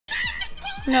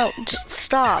No, just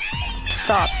stop.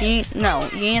 Stop. No,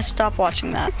 you need to stop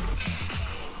watching that.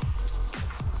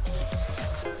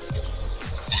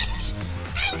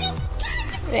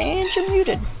 And you're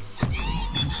muted.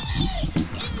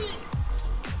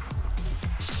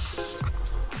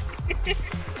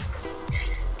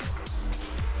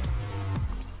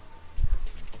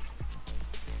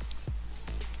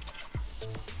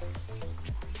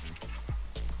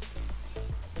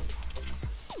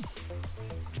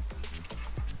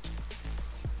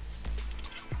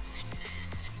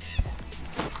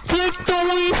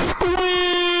 Victory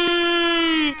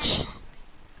speech!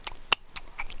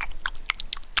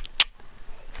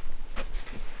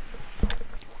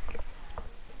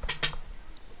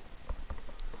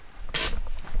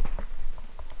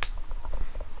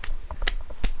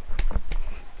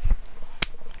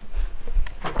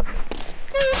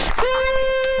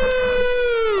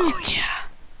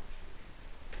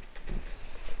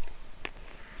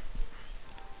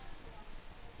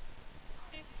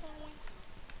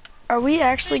 Are we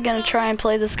actually gonna try and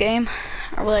play this game?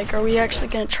 Or like, are we actually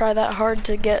gonna try that hard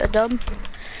to get a dub?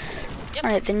 Yep.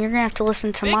 Alright, then you're gonna have to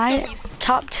listen to my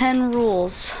top 10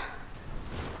 rules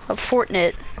of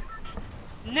Fortnite.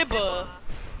 Nibba,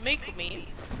 make me.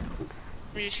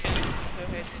 We're just gonna go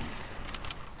ahead.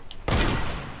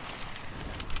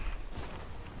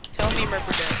 Tell me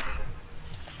remember that.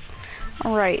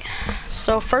 Alright,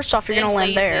 so first off, you're gonna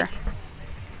land there.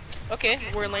 Okay,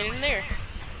 we're landing there.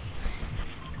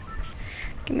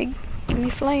 Give me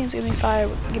flames, give me fire,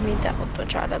 give me that with the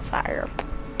try that's higher.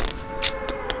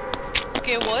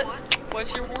 Okay,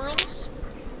 what's your rules?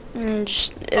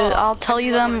 I'll tell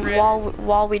you them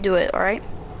while we do it, alright?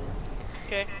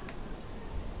 Okay.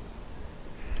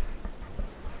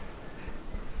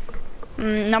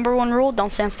 Number 1 rule, don't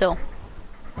stand still.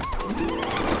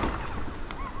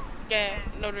 Yeah,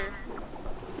 noted.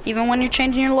 Even when you're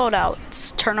changing your loadout,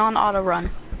 turn on auto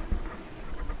run.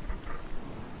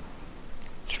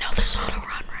 You know there's auto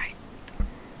run, right?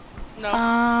 No.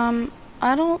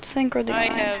 I don't think we're the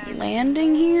ones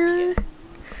landing here.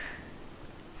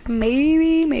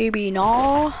 Maybe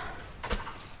no.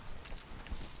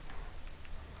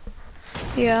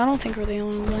 Yeah, I don't think we're the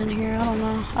only ones landing here. I don't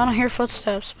know. I don't hear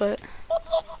footsteps, but. What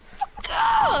the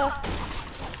fuck?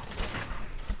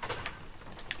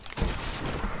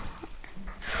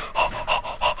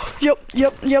 Yep.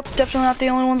 Definitely not the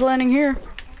only ones landing here.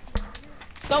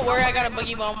 Don't worry, I got a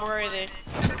boogie bomb. Where are they?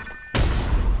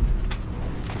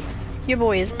 Your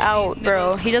boy is out,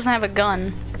 bro. He doesn't have a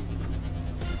gun.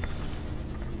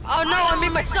 Oh no, I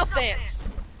made myself dance.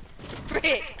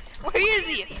 Frick. Where is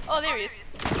he? Oh, there he is.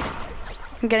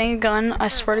 I'm getting a gun. I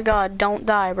swear to God, don't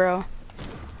die, bro.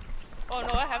 Oh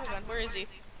no, I have a gun. Where is he?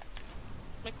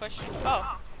 My question.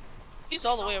 Oh, he's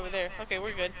all the way over there. Okay,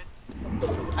 we're good.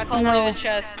 I call one of the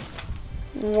chests.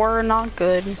 We're not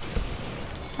good.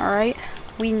 Alright?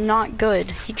 We not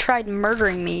good. He tried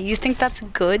murdering me. You think that's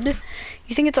good?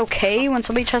 You think it's okay when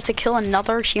somebody tries to kill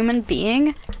another human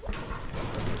being?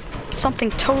 Something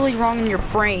totally wrong in your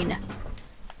brain.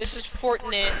 This is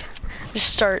Fortnite. Just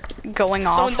start going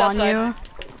Someone's off on outside. you.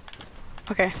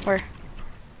 Okay, where?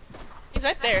 He's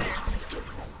right there.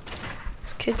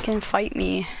 This kid can fight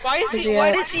me. Why at?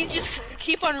 does he just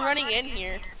keep on running in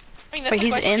here? I mean, that's Wait, my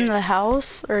he's question. in the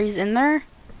house? Or he's in there?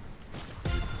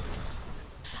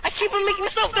 I keep on making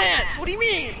myself dance! What do you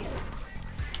mean?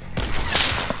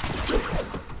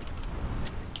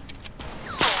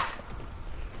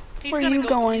 Where are you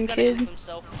going, kid?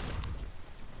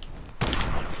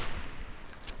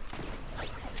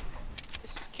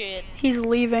 This kid. He's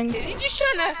leaving. Is he just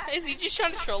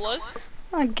trying to troll us?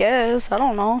 I guess. I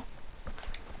don't know.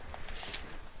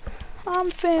 I'm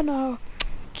finna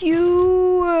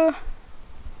you. I'm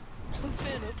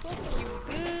finna fuck you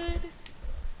good.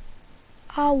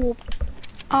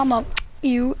 I'm a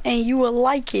you and you will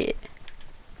like it.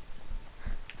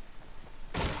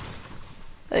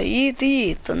 Eat,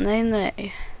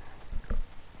 nay.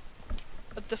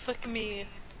 What the fuck me?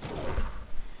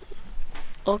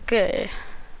 Okay.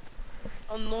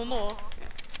 Oh no.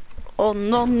 Oh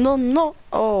no.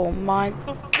 Oh my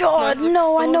God,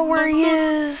 no, I know where he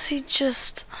is. He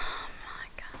just, oh my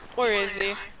God. Where is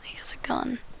he? He has a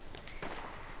gun.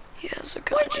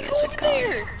 Why'd you go over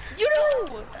there? You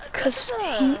know! Cause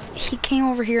he came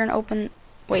over here and opened,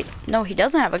 wait, no, he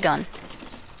doesn't have a gun.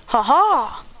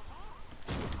 Haha!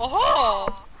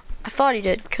 Oh! I thought he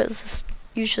did, cause this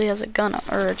usually has a gun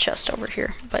or a chest over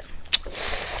here, but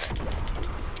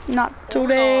not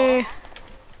today.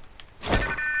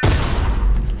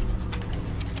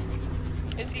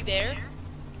 Is he there?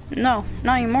 No,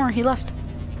 not anymore. He left.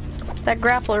 That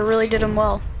grappler really did him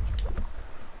well.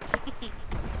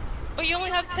 But you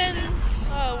only have 10,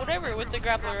 whatever with the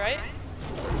grappler, right?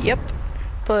 Yep.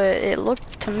 But it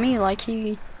looked to me like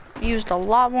he used a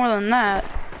lot more than that.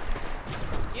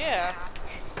 Yeah.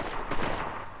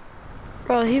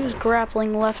 Bro, he was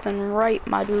grappling left and right,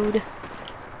 my dude.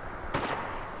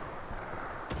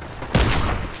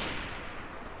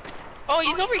 Oh,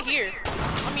 he's over here.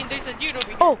 I mean, there's a dude over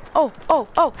here. Oh,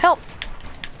 help!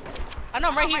 I know,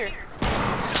 I'm right here.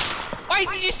 Why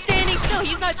is he just standing still?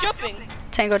 He's not jumping.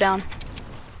 Tango down.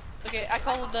 Okay, I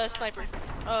called the sniper.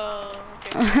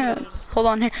 Okay. Hold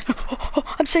on here.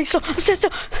 I'm staying still. So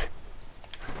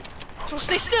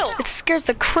stay still. It scares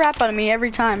the crap out of me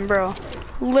every time, bro.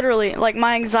 Literally, like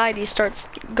my anxiety starts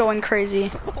going crazy.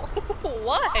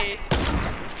 Why?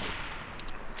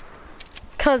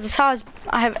 Cause it's how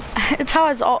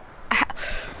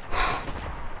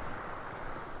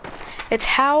it's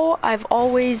how I've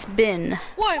always been.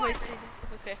 Why am I standing?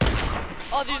 Okay.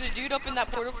 Oh, there's a dude up in that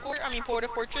porta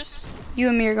fortress. You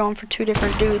and me are going for two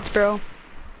different dudes, bro.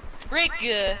 Rick.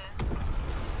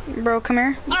 Bro, come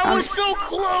here. I was so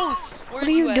close. What are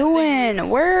you doing?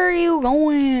 Where are you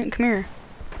going? Come here.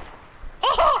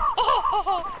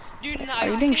 Dude in the Are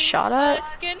you being shot at?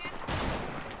 Skin.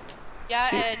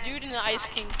 Yeah, dude in the Ice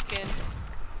King skin.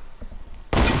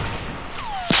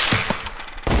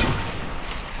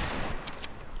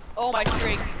 Oh my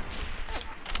frig.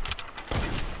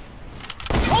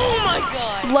 Oh my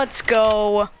god! Let's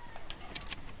go.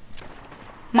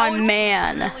 My That was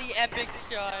man. A really epic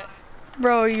shot.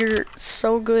 Bro, you're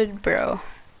so good, bro.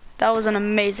 That was an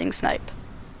amazing snipe.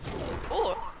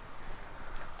 Oh.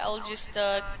 I'll just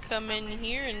come in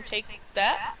here and take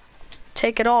that.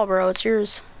 Take it all, bro. It's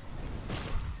yours.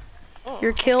 Oh,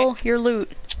 Your kill, okay. your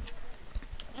loot.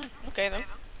 Okay then.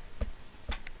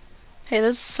 Hey,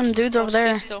 there's some dudes over Stay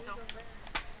there. still.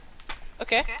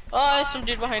 Okay. Oh, there's some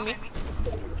dude behind me.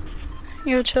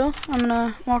 You chill. I'm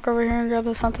gonna walk over here and grab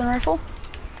this hunting rifle.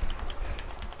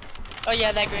 Oh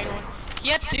yeah, that green one. He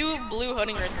had 2 blue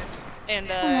hunting rifles and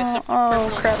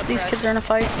Oh crap, these kids are in a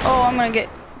fight. Oh, I'm gonna get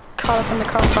caught up in the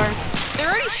crossfire.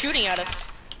 They're already shooting at us.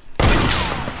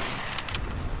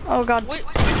 Oh god. Wait.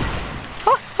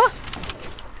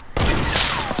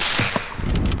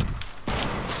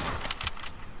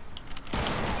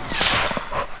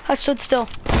 I stood still.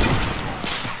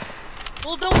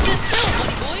 Well, don't sit still,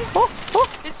 buddy boy.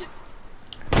 This is...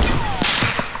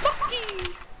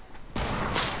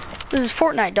 This is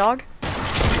Fortnite, dog.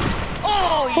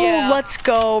 Oh yeah. Oh, let's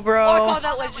go, bro. Oh, I call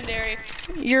that legendary.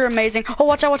 You're amazing. Oh,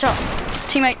 watch out,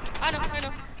 teammate. I know.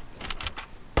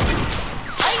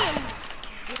 I am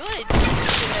good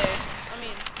today. I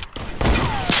mean,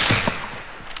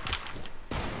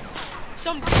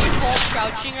 some default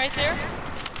crouching right there.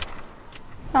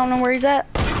 I don't know where he's at.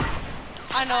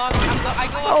 I know. I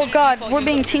go. Oh god, we're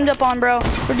being teamed up on, bro.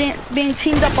 We're being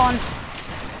teamed up on.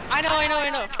 I know.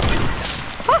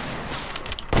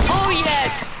 Oh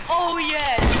yes.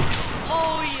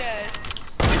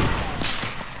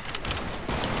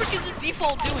 What the frick is this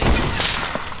default doing?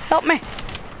 Help me.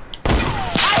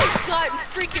 I've gotten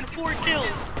freaking 4 kills.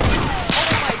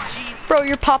 Oh my jeez. Bro,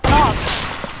 you're popping off.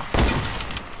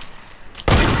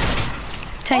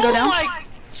 Tango down. Oh my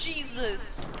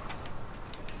Jesus.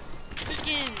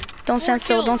 Freaking. Don't stand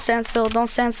still. Yo,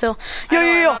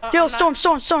 storm.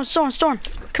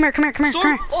 Come here.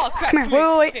 Oh crap. Come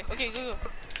here. Wait. Okay, go.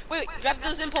 Wait, grab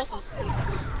those impulses.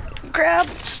 Grab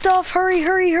stuff. Hurry.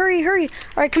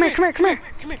 Alright, come here. Come here.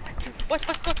 What?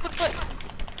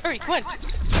 Hurry, come on.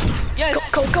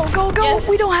 Yes. Go. Yes.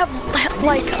 We don't have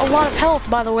like a lot of health,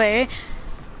 by the way.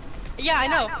 Yeah, I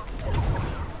know.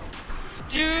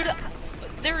 Dude,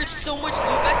 there is so much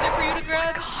loot back there for you to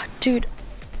grab. God, dude.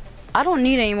 I don't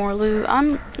need any more loot.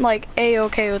 I'm like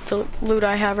A-okay with the loot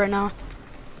I have right now.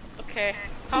 Okay.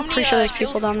 How I'm many pretty sure there's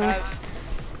kills people do down you there. have?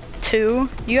 2?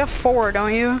 You have 4,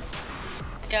 don't you?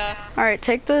 Yeah. Alright,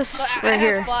 take this But right I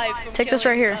here. have 5 from Take this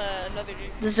right killing, here. Another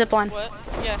dude. The zip line. What?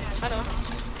 Yeah, I know.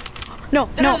 No.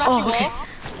 Did I knock Oh, you okay. off?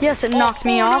 Yes, it knocked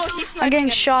me no, off. he's I'm getting sniping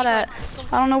shot me. at. He's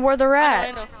I don't know where they're at.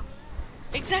 I know.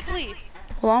 Exactly.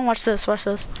 Hold on, watch this.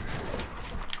 This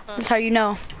is how you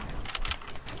know.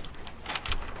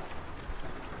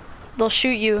 They'll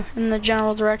shoot you in the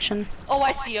general direction. Oh,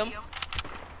 I see him.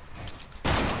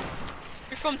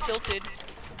 You're from Tilted.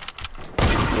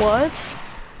 What?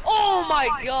 Oh my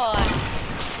god.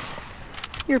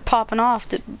 You're popping off,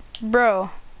 dude. Bro.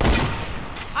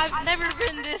 I've never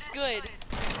been this good.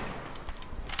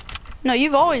 No,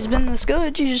 you've always been this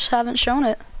good. You just haven't shown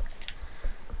it.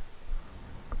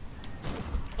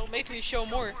 Don't make me show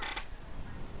more.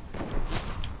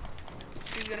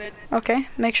 So you're gonna... Okay,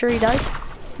 make sure he dies.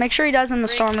 Make sure he dies in the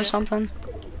storm or something.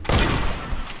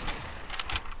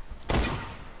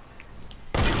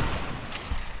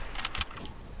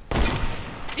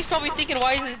 probably thinking,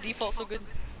 why is this default so good?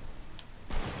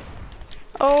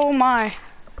 Oh my.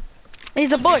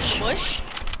 He's a bush. Bush?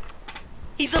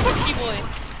 He's a bushy boy.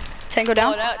 Tango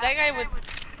down. Oh, that guy would.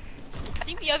 I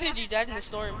think the other dude died in the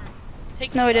storm.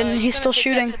 Take, No, he didn't. you He's gonna still take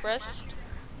shooting. that suppressed?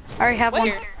 I already have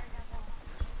Where? one.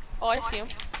 Oh, I see him.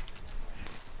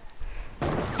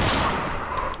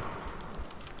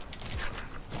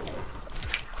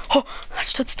 Oh, I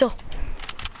stood still.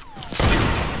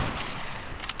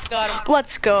 Got him.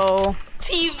 Let's go.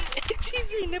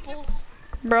 TV nipples.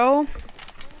 Bro.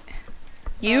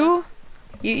 You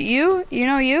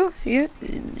know you're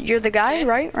the guy, Yeah.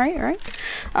 right?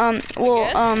 Well,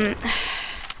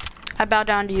 I bow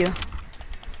down to you.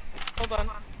 Hold on.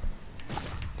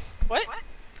 What?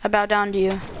 I bow down to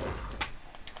you.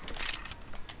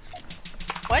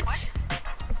 What?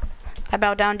 I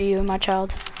bow down to you, my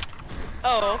child.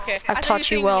 Oh, okay. I've taught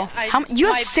you well. You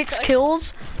have 6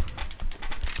 kills?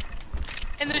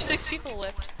 And there's 6 people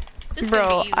left. This is Bro,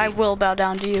 gonna be easy. I will bow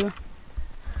down to you.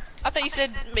 I thought you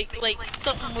said make like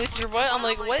something with your butt. I'm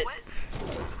like, what?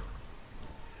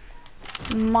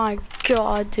 My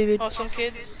god, dude. Oh, some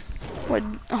kids. What?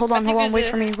 Hold on, there's wait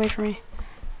for me.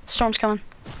 Storm's coming.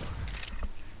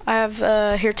 I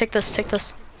have, here, take this.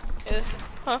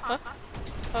 Huh?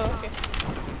 Oh, okay.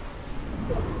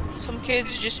 Some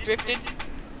kids just drifted.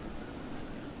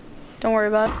 Don't worry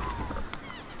about it.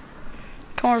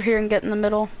 Come over here and get in the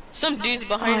middle. Some dudes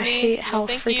behind I me. hate No, how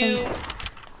thank freaking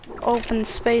you. open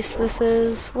space this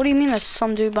is. What do you mean there's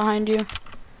some dude behind you?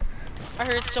 I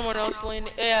heard someone else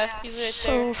landing. Yeah, he's right So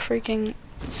there. freaking,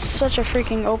 such a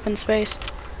freaking open space.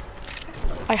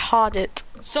 I hawed it.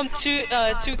 Some two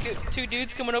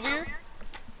dudes coming over here.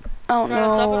 Oh Right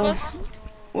on top of no. us.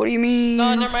 What do you mean?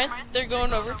 No, never mind. They're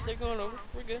going over.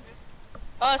 We're good.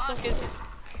 Some kids.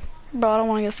 Bro, I don't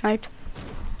want to get sniped.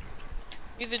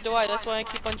 Neither do I. That's why I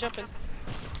keep on jumping.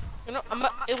 You know,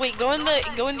 wait. Go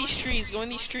in these trees. Go in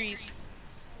these trees.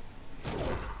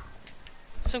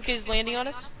 Some kids landing on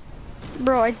us.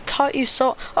 Bro, I taught you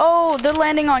so. Oh, they're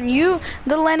landing on you?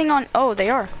 They're landing on. Oh, they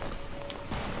are.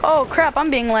 Oh, crap. I'm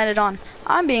being landed on.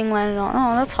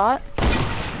 Oh, that's hot.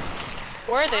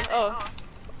 Where are they? Oh.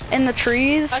 In the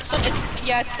trees? It's the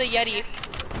Yeti.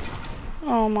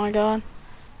 Oh my god.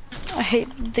 I hate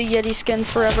the Yeti skin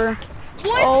forever.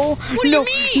 What? Oh, What do no,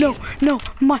 you mean? no,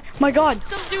 my god.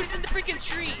 Some dude's in the freaking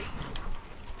tree.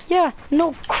 Yeah,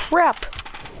 no crap.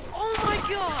 Oh my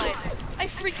god. I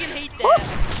freaking hate that.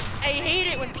 I hate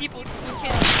it when people can't do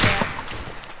that.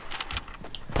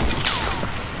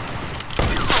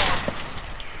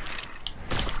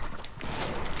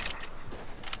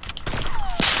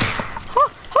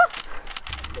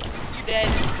 You're dead.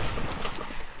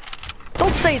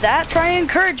 Don't say that. Try and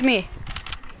encourage me.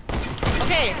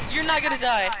 Okay, you're not gonna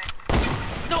die.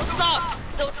 Don't stop.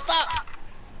 Don't stop.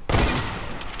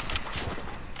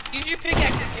 Use your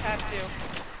pickaxe if you have to.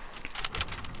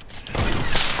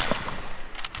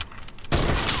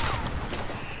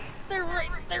 They're right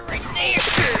there.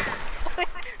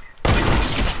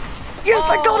 Yes,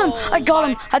 I got him. I got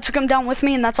him. my- I took him down with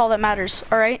me, and that's all that matters.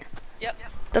 All right. Yep.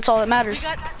 That's all that We matters.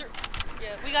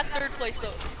 we got 3rd place though.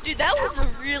 Dude, that was a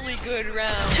really good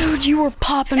round. Dude, you were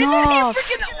popping And then he off.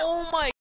 freaking, oh my